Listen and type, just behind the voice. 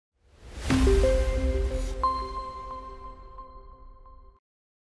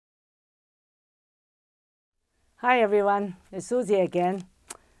Hi everyone, it's Susie again.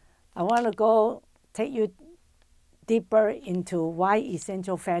 I want to take you deeper into why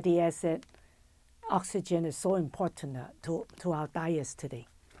essential fatty acid oxygen is so important to our diets today.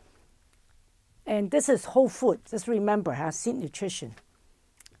 And this is whole food. Just remember, seed nutrition.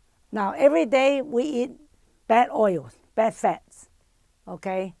 Now, every day we eat bad oils, bad fats,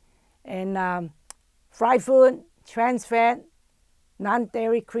 okay? And fried food, trans fat,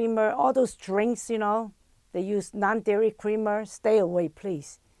 non-dairy creamer, all those drinks, they use non-dairy creamer. Stay away,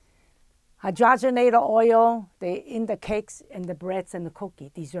 please. Hydrogenated oil, they in the cakes and the breads and the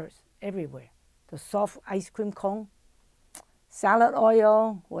cookie, desserts, everywhere. The soft ice cream cone, salad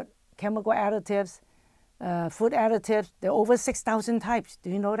oil with chemical additives, food additives. There are over 6,000 types. Do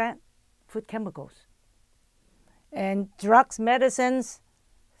you know that? Food chemicals. And drugs, medicines,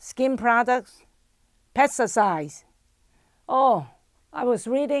 skin products, pesticides. Oh, I was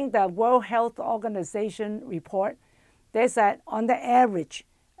reading the World Health Organization report. They said on the average,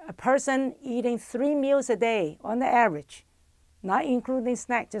 a person eating 3 meals a day, on the average, not including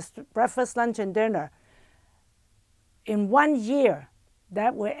snacks, just breakfast, lunch, and dinner, in 1 year,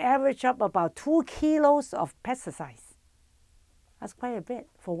 that will average up about 2 kilos of pesticides. That's quite a bit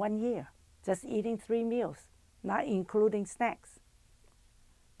for 1 year, just eating 3 meals, not including snacks.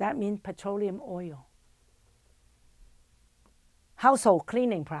 That means petroleum oil. Household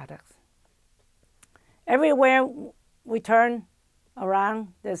cleaning products. Everywhere we turn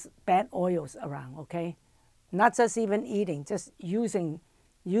around, there's bad oils around, okay? Not just even eating, just using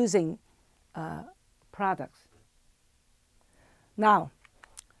products. Now,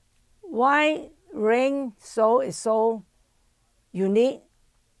 why ring so is so unique?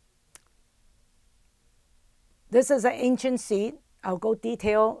 This is an ancient seed. I'll go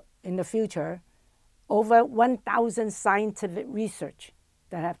detail in the future. Over 1,000 scientific research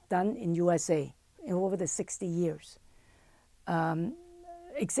that have done in USA in over the 60 years.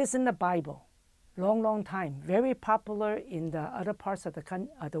 Exists in the Bible, long time. Very popular in the other parts of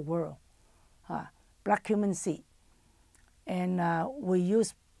the world. Black cumin seed. And we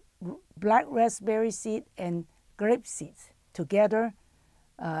use black raspberry seed and grape seeds together.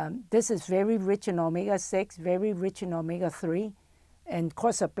 This is very rich in omega-6, very rich in omega-3. And of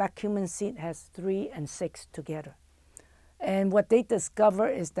course, a black cumin seed has 3 and 6 together. And what they discover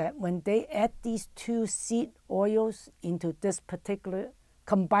is that when they add these 2 seed oils into this particular,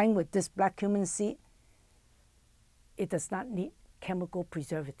 combined with this black cumin seed, it does not need chemical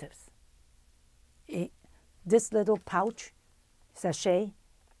preservatives. This little pouch, sachet,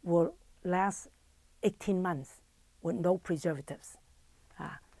 will last 18 months with no preservatives.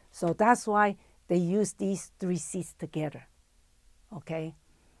 So that's why they use these 3 seeds together. Okay,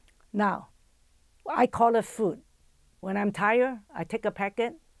 now, I call it food. When I'm tired, I take a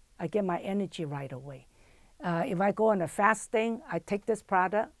packet, I get my energy right away. If I go on a fasting, I take this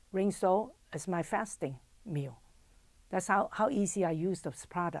product, ring so, as my fasting meal. That's how easy I use this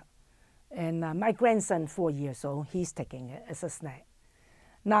product. And my grandson, 4 years old, he's taking it as a snack.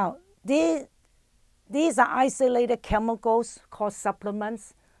 Now, these are isolated chemicals called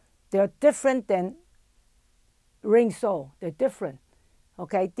supplements. They're different than ring so, they're different.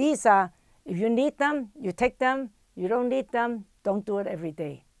 Okay, these are, if you need them, you take them. You don't need them, don't do it every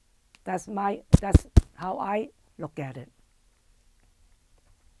day. That's how I look at it.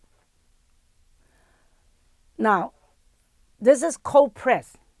 Now, this is cold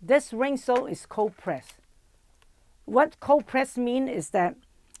press. This ring so is cold press. What cold press means is that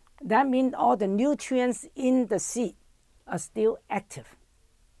means all the nutrients in the seed are still active.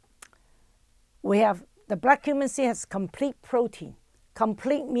 We have the black cumin seed has complete protein.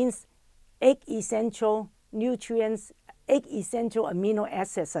 Complete means 8 essential nutrients, 8 essential amino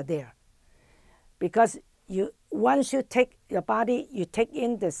acids are there. Because once you take your body, you take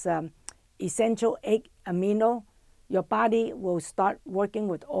in this essential 8 amino, your body will start working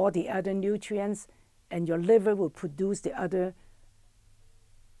with all the other nutrients, and your liver will produce the other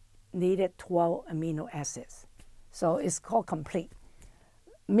needed 12 amino acids. So it's called complete.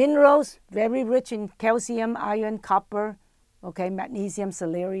 Minerals, very rich in calcium, iron, copper, okay, magnesium,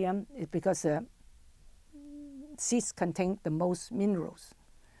 selenium, because seeds contain the most minerals.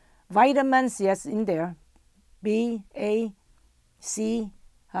 Vitamins, yes, in there, B, A, C,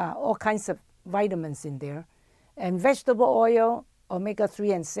 all kinds of vitamins in there. And vegetable oil,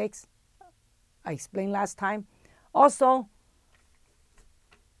 omega-3 and 6, I explained last time. Also,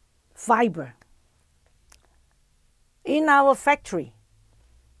 fiber. In our factory,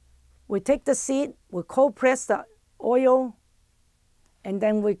 we take the seed, we cold press the oil, and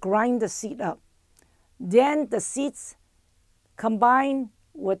then we grind the seed up. Then the seeds combine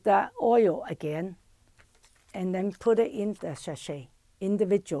with the oil again, and then put it in the sachet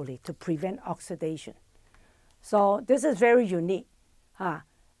individually to prevent oxidation. So this is very unique.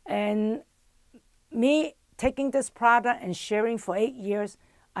 And me taking this product and sharing for 8 years,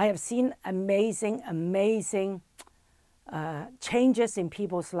 I have seen amazing, amazing changes in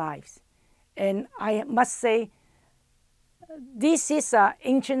people's lives. And I must say, these seeds are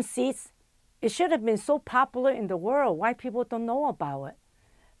ancient seeds. It should have been so popular in the world. Why people don't know about it?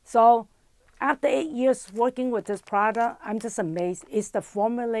 So after 8 years working with this product, I'm just amazed. It's the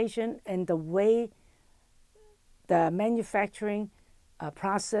formulation and the way the manufacturing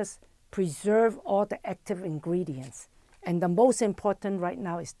process preserve all the active ingredients. And the most important right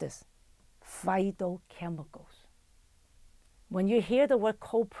now is this, phytochemicals. When you hear the word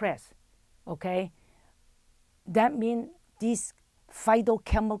cold press, okay, that means these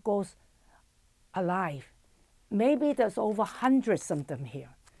phytochemicals alive. Maybe there's over hundreds of them here.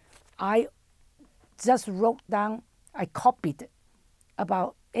 I just wrote down, I copied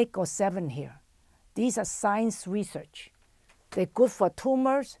about 8 or 7 here. These are science research. They're good for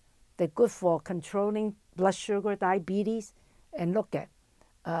tumors. They're good for controlling blood sugar, diabetes, and look at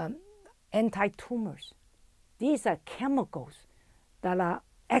anti-tumors. These are chemicals that are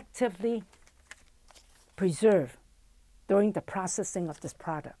actively preserved during the processing of this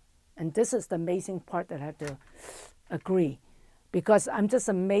product. And this is the amazing part that I have to agree, because I'm just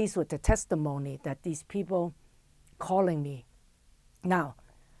amazed with the testimony that these people calling me. Now,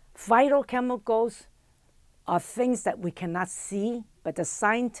 phytochemicals are things that we cannot see, but the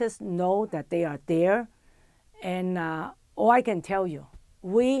scientists know that they are there. And all I can tell you,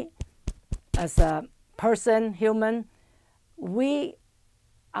 we as a person, human, we,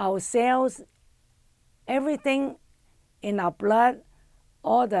 our cells, everything in our blood,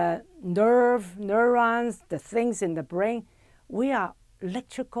 all the neurons, the things in the brain, we are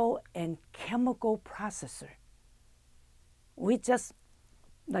electrical and chemical processor. We just,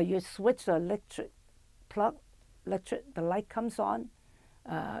 like you switch the electric plug, the light comes on,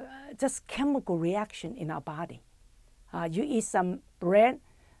 just chemical reaction in our body. You eat some bread,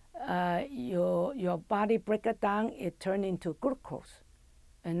 your body break it down, it turns into glucose.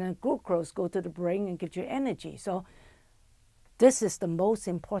 And then glucose go to the brain and gives you energy. So this is the most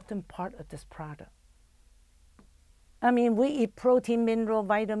important part of this product. I mean, we eat protein, mineral,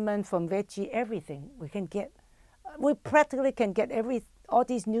 vitamin from veggie, everything we can get. We practically can get all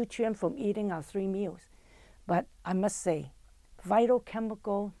these nutrients from eating our 3 meals. But I must say,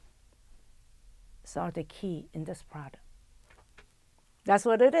 phytochemicals are the key in this product. That's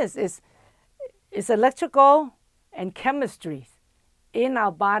what it is. It's electrical and chemistry in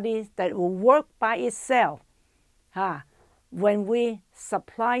our bodies that will work by itself when we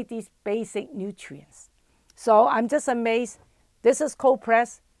supply these basic nutrients. So I'm just amazed. This is cold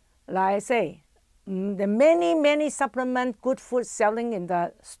press. Like I say, the many, many supplement good food selling in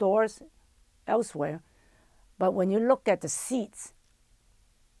the stores elsewhere. But when you look at the seeds,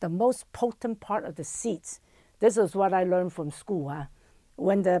 the most potent part of the seeds, this is what I learned from school.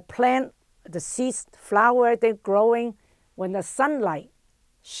 When the plant, the seeds, flower, they're growing, when the sunlight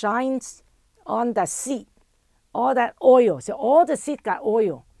shines on the seed, all that oil, so all the seed got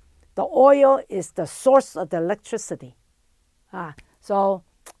oil. The oil is the source of the electricity. So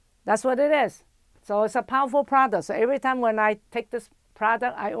that's what it is. So it's a powerful product. So every time when I take this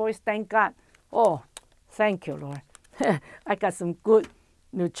product, I always thank God. Oh, thank you, Lord. I got some good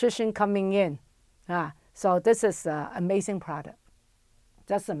nutrition coming in. So this is an amazing product.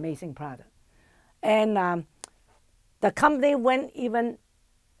 Just amazing product. And the company went even,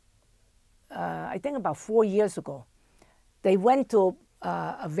 I think about 4 years ago, they went to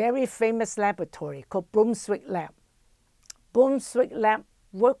a very famous laboratory called Brunswick Lab. Brunswick Lab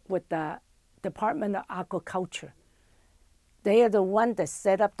worked with the Department of Agriculture. They are the one that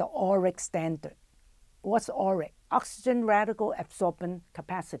set up the ORAC standard. What's ORAC? Oxygen radical absorbent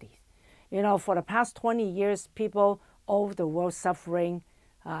capacity. You know, for the past 20 years, people all over the world suffering.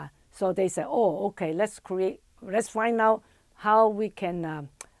 So they said, oh, okay, let's find out how we can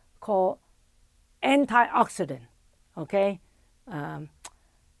call antioxidant, okay?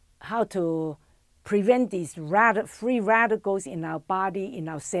 How to prevent these free radicals in our body, in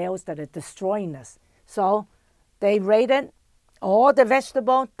our cells that are destroying us. So they rated all the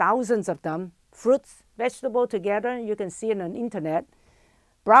vegetables, thousands of them, fruits, vegetable together. You can see it on the internet.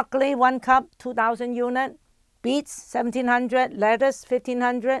 Broccoli, 1 cup, 2,000 units. Beets, 1,700. Lettuce,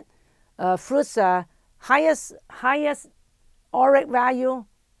 1,500. Fruits, highest ORAC value,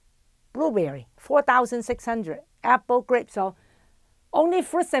 blueberry, 4,600. Apple, grape. So only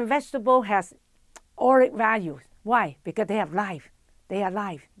fruits and vegetables has ORAC values. Why? Because they have life. They are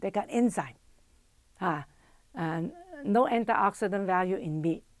live. They got enzyme. and no antioxidant value in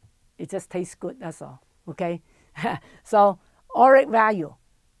meat. It just tastes good, that's all, okay? So, ORAC value.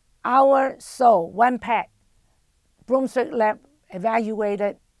 Our soul, 1 pack, Brunswick Lab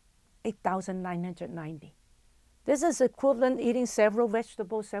evaluated 8,990. This is equivalent eating several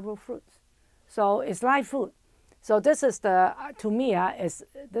vegetables, several fruits. So it's live food. So this is the, to me,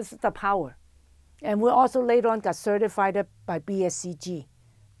 this is the power. And we also later on got certified by BSCG.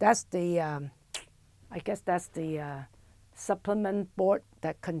 That's the, I guess that's the supplement board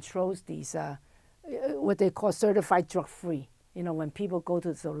that controls these, what they call certified drug-free. You know, when people go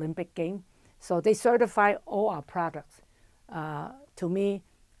to the Olympic game. So they certify all our products. To me,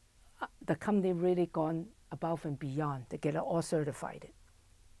 the company really gone above and beyond to get it all certified.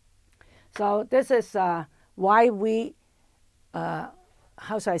 So this is why we, how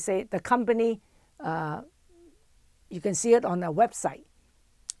should I say, the company, you can see it on our website.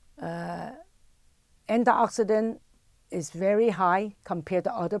 Antioxidant is very high compared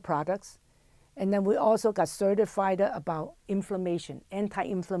to other products. And then we also got certified about inflammation,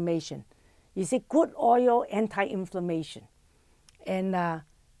 anti-inflammation. You see, good oil, anti-inflammation. And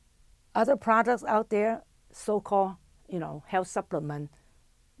other products out there, so-called, you know, health supplement,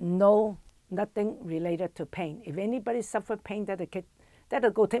 nothing related to pain. If anybody suffer pain,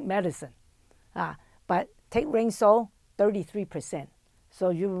 that'll go take medicine. But take Rain Soul, 33%. So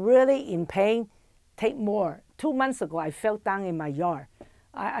you're really in pain, take more. 2 months ago, I fell down in my yard.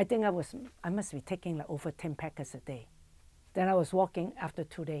 I think I must be taking like over 10 packets a day. Then I was walking after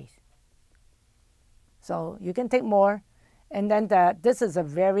 2 days. So you can take more. And then this is a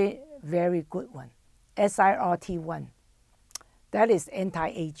very, very good one, SIRT1. That is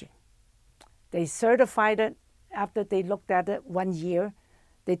anti-aging. They certified it after they looked at it 1 year.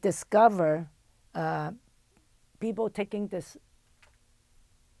 They discover people taking this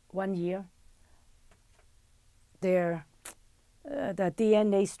 1 year, the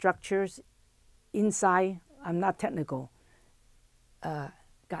DNA structures inside, I'm not technical,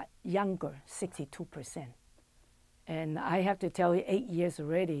 got younger, 62%. And I have to tell you, 8 years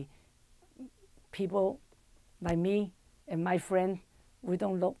already, people like me and my friend, we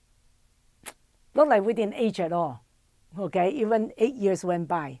don't look like we didn't age at all, okay? Even 8 years went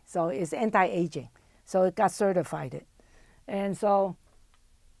by. So it's anti-aging. So it got certified. And so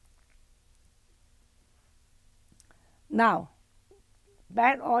now,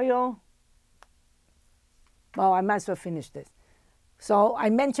 bad oil, well, I might as well finish this. So I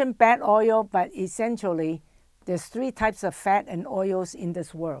mentioned bad oil, but essentially, there's 3 types of fat and oils in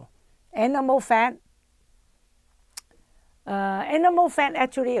this world. Animal fat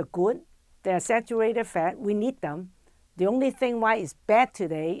actually are good. They're saturated fat. We need them. The only thing why it's bad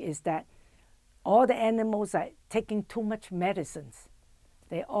today is that all the animals are taking too much medicines.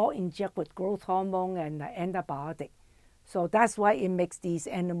 They all inject with growth hormone and antibiotic. So that's why it makes these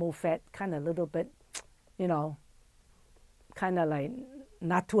animal fat kind of a little bit, you know, kind of like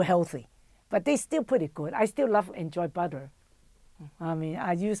not too healthy. But they're still pretty good. I still enjoy butter. I mean,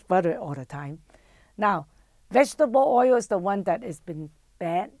 I use butter all the time. Now, vegetable oil is the one that has been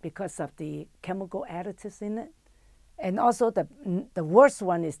bad because of the chemical additives in it. And also the worst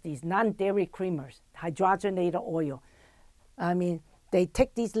one is these non-dairy creamers, hydrogenated oil. I mean, they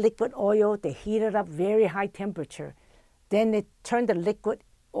take these liquid oil, they heat it up very high temperature. Then they turn the liquid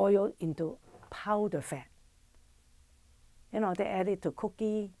oil into powder fat. You know, they add it to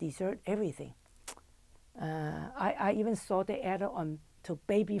cookie, dessert, everything. I even saw they added on to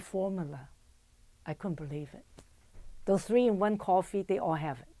baby formula. I couldn't believe it. Those 3-in-1 coffee, they all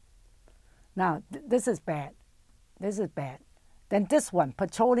have it. Now, this is bad. This is bad. Then this one,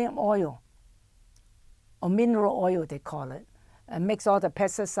 petroleum oil, or mineral oil, they call it. Makes all the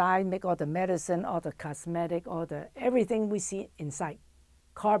pesticide, make all the medicine, all the cosmetic, all the everything we see inside.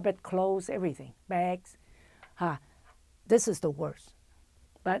 Carpet, clothes, everything, bags. This is the worst.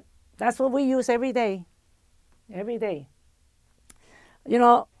 But that's what we use every day. Every day. You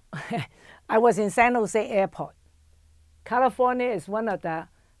know, I was in San Jose Airport. California is one of the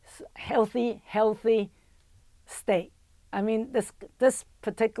healthy state. I mean, this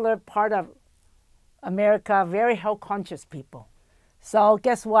particular part of America, very health conscious people. So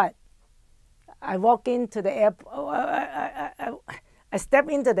guess what? I walk into the airport. I step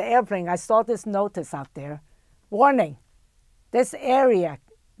into the airplane. I saw this notice out there, warning: this area,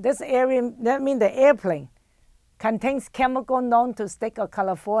 that means the airplane, contains chemical known to state of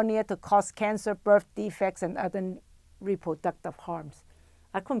California to cause cancer, birth defects, and other reproductive harms.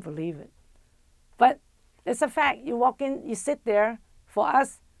 I couldn't believe it. But it's a fact. You walk in, you sit there. For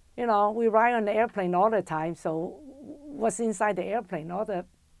us, you know, we ride on the airplane all the time. So what's inside the airplane? All the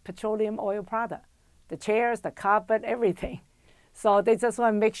petroleum oil product. the chairs, the carpet, everything. So they just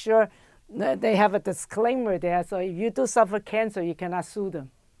want to make sure that they have a disclaimer there. So if you do suffer cancer, you cannot sue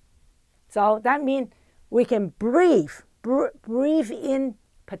them. So that means we can breathe in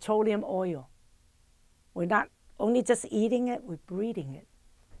petroleum oil. We're not only just eating it, we're breathing it.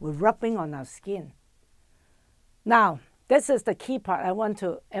 We're rubbing on our skin. Now, this is the key part I want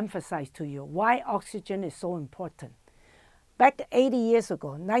to emphasize to you, why oxygen is so important. Back 80 years ago,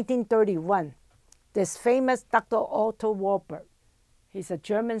 1931, this famous Dr. Otto Warburg, he's a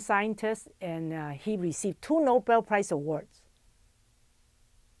German scientist, and he received 2 Nobel Prize awards.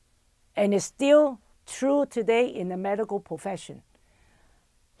 And it's still true today in the medical profession.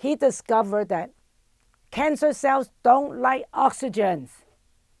 He discovered that cancer cells don't like oxygen.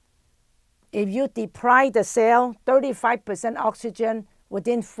 If you deprive the cell 35% oxygen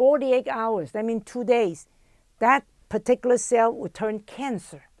within 48 hours, that means 2 days, that particular cell will turn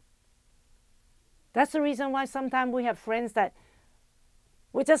cancer. That's the reason why sometimes we have friends that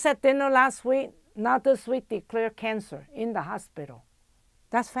we just had dinner last week, now this week declare cancer in the hospital.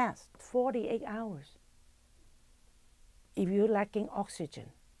 That's fast, 48 hours. If you're lacking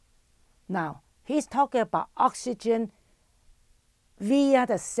oxygen. Now, he's talking about oxygen via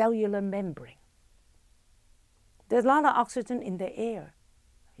the cellular membrane. There's a lot of oxygen in the air.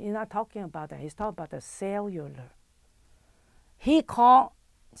 He's not talking about that. He's talking about the cellular. He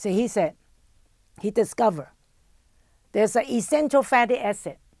discovered there's an essential fatty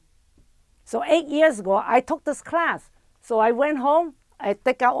acid. So 8 years ago, I took this class. So I went home, I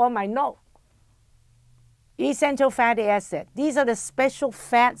took out all my notes. Essential fatty acid. These are the special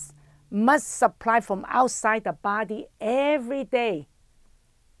fats must supply from outside the body every day.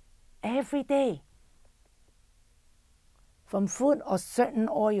 Every day. From food or certain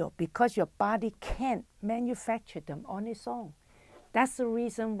oil, because your body can't manufacture them on its own. That's the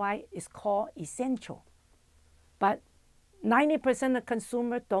reason why it's called essential. But 90% of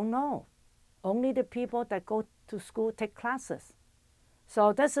consumers don't know. Only the people that go to school take classes.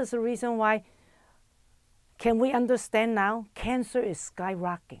 So this is the reason why, can we understand now, cancer is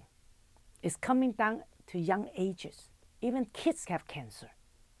skyrocketing. It's coming down to young ages. Even kids have cancer.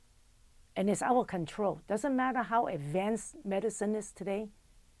 And it's our control. Doesn't matter how advanced medicine is today.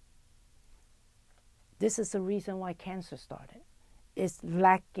 This is the reason why cancer started. It's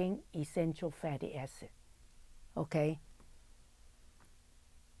lacking essential fatty acid. Okay?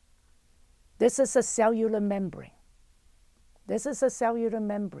 This is a cellular membrane. This is a cellular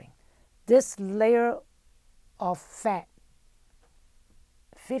membrane. This layer of fat,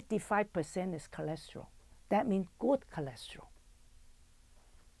 55% is cholesterol. That means good cholesterol.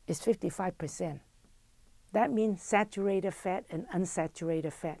 It's 55%. That means saturated fat and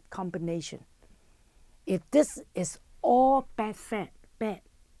unsaturated fat combination. If this is all bad fat, bad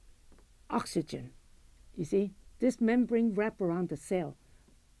oxygen, you see, this membrane wrap around the cell,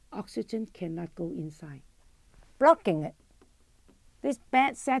 oxygen cannot go inside, blocking it. This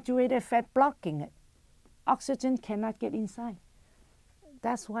bad saturated fat blocking it. Oxygen cannot get inside.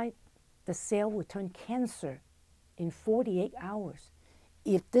 That's why the cell will turn cancer in 48 hours.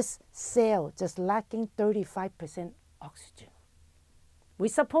 If this cell just lacking 35% oxygen. We're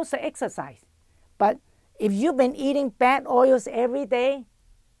supposed to exercise, but if you've been eating bad oils every day,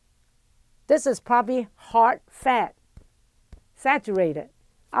 this is probably hard fat, saturated.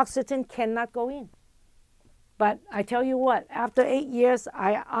 Oxygen cannot go in. But I tell you what, after 8 years,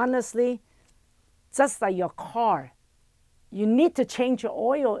 I honestly, just like your car, you need to change your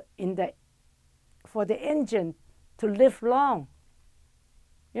oil for the engine to live long.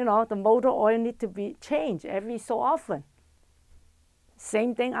 You know, the motor oil needs to be changed every so often.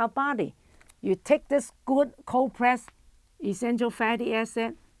 Same thing our body. You take this good cold pressed essential fatty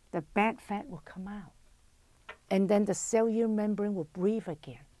acid, the bad fat will come out. And then the cellular membrane will breathe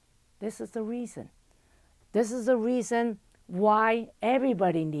again. This is the reason. This is the reason why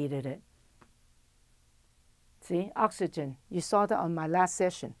everybody needed it. See, oxygen. You saw that on my last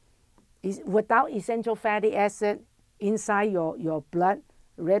session. Without essential fatty acid inside your blood,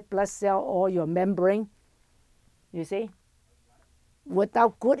 red blood cell or your membrane, you see,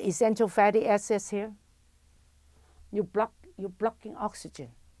 without good essential fatty acids here, you're blocking oxygen.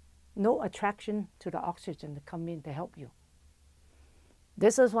 No attraction to the oxygen to come in to help you.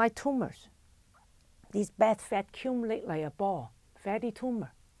 This is why tumors, these bad fat accumulate like a ball, fatty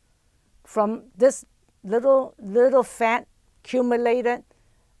tumor. From this little fat accumulated,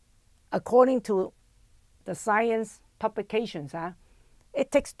 according to the science publications, it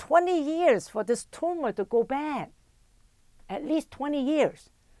takes 20 years for this tumor to go bad. At least 20 years.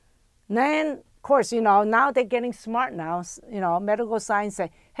 Then, of course, now they're getting smart now. Medical science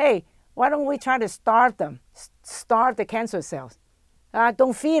say, hey, Why don't we try to starve them, starve the cancer cells?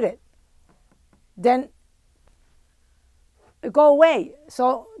 Don't feed it. Then it go away.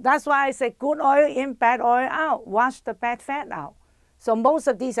 So that's why I say good oil in, bad oil out. Wash the bad fat out. So most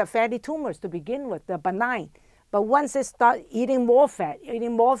of these are fatty tumors to begin with. They're benign. But once they start eating more fat,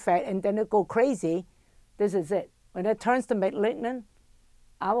 and then it go crazy, this is it. When it turns to malignant,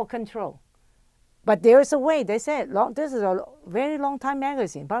 our control. But there's a way. They said, this is a very long time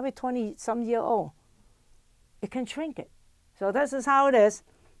magazine, probably 20-some year old. It can shrink it. So this is how it is.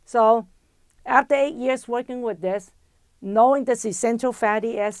 So after 8 years working with this, knowing this essential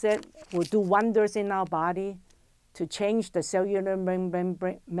fatty acid will do wonders in our body to change the cellular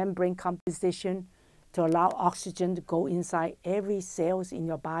membrane composition, to allow oxygen to go inside every cells in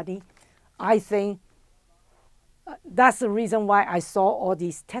your body. I think that's the reason why I saw all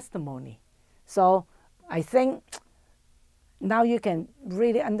these testimony. So I think now you can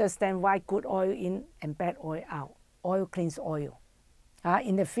really understand why good oil in and bad oil out. Oil cleans oil.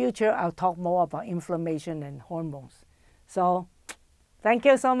 In the future, I'll talk more about inflammation and hormones. So thank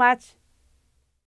you so much.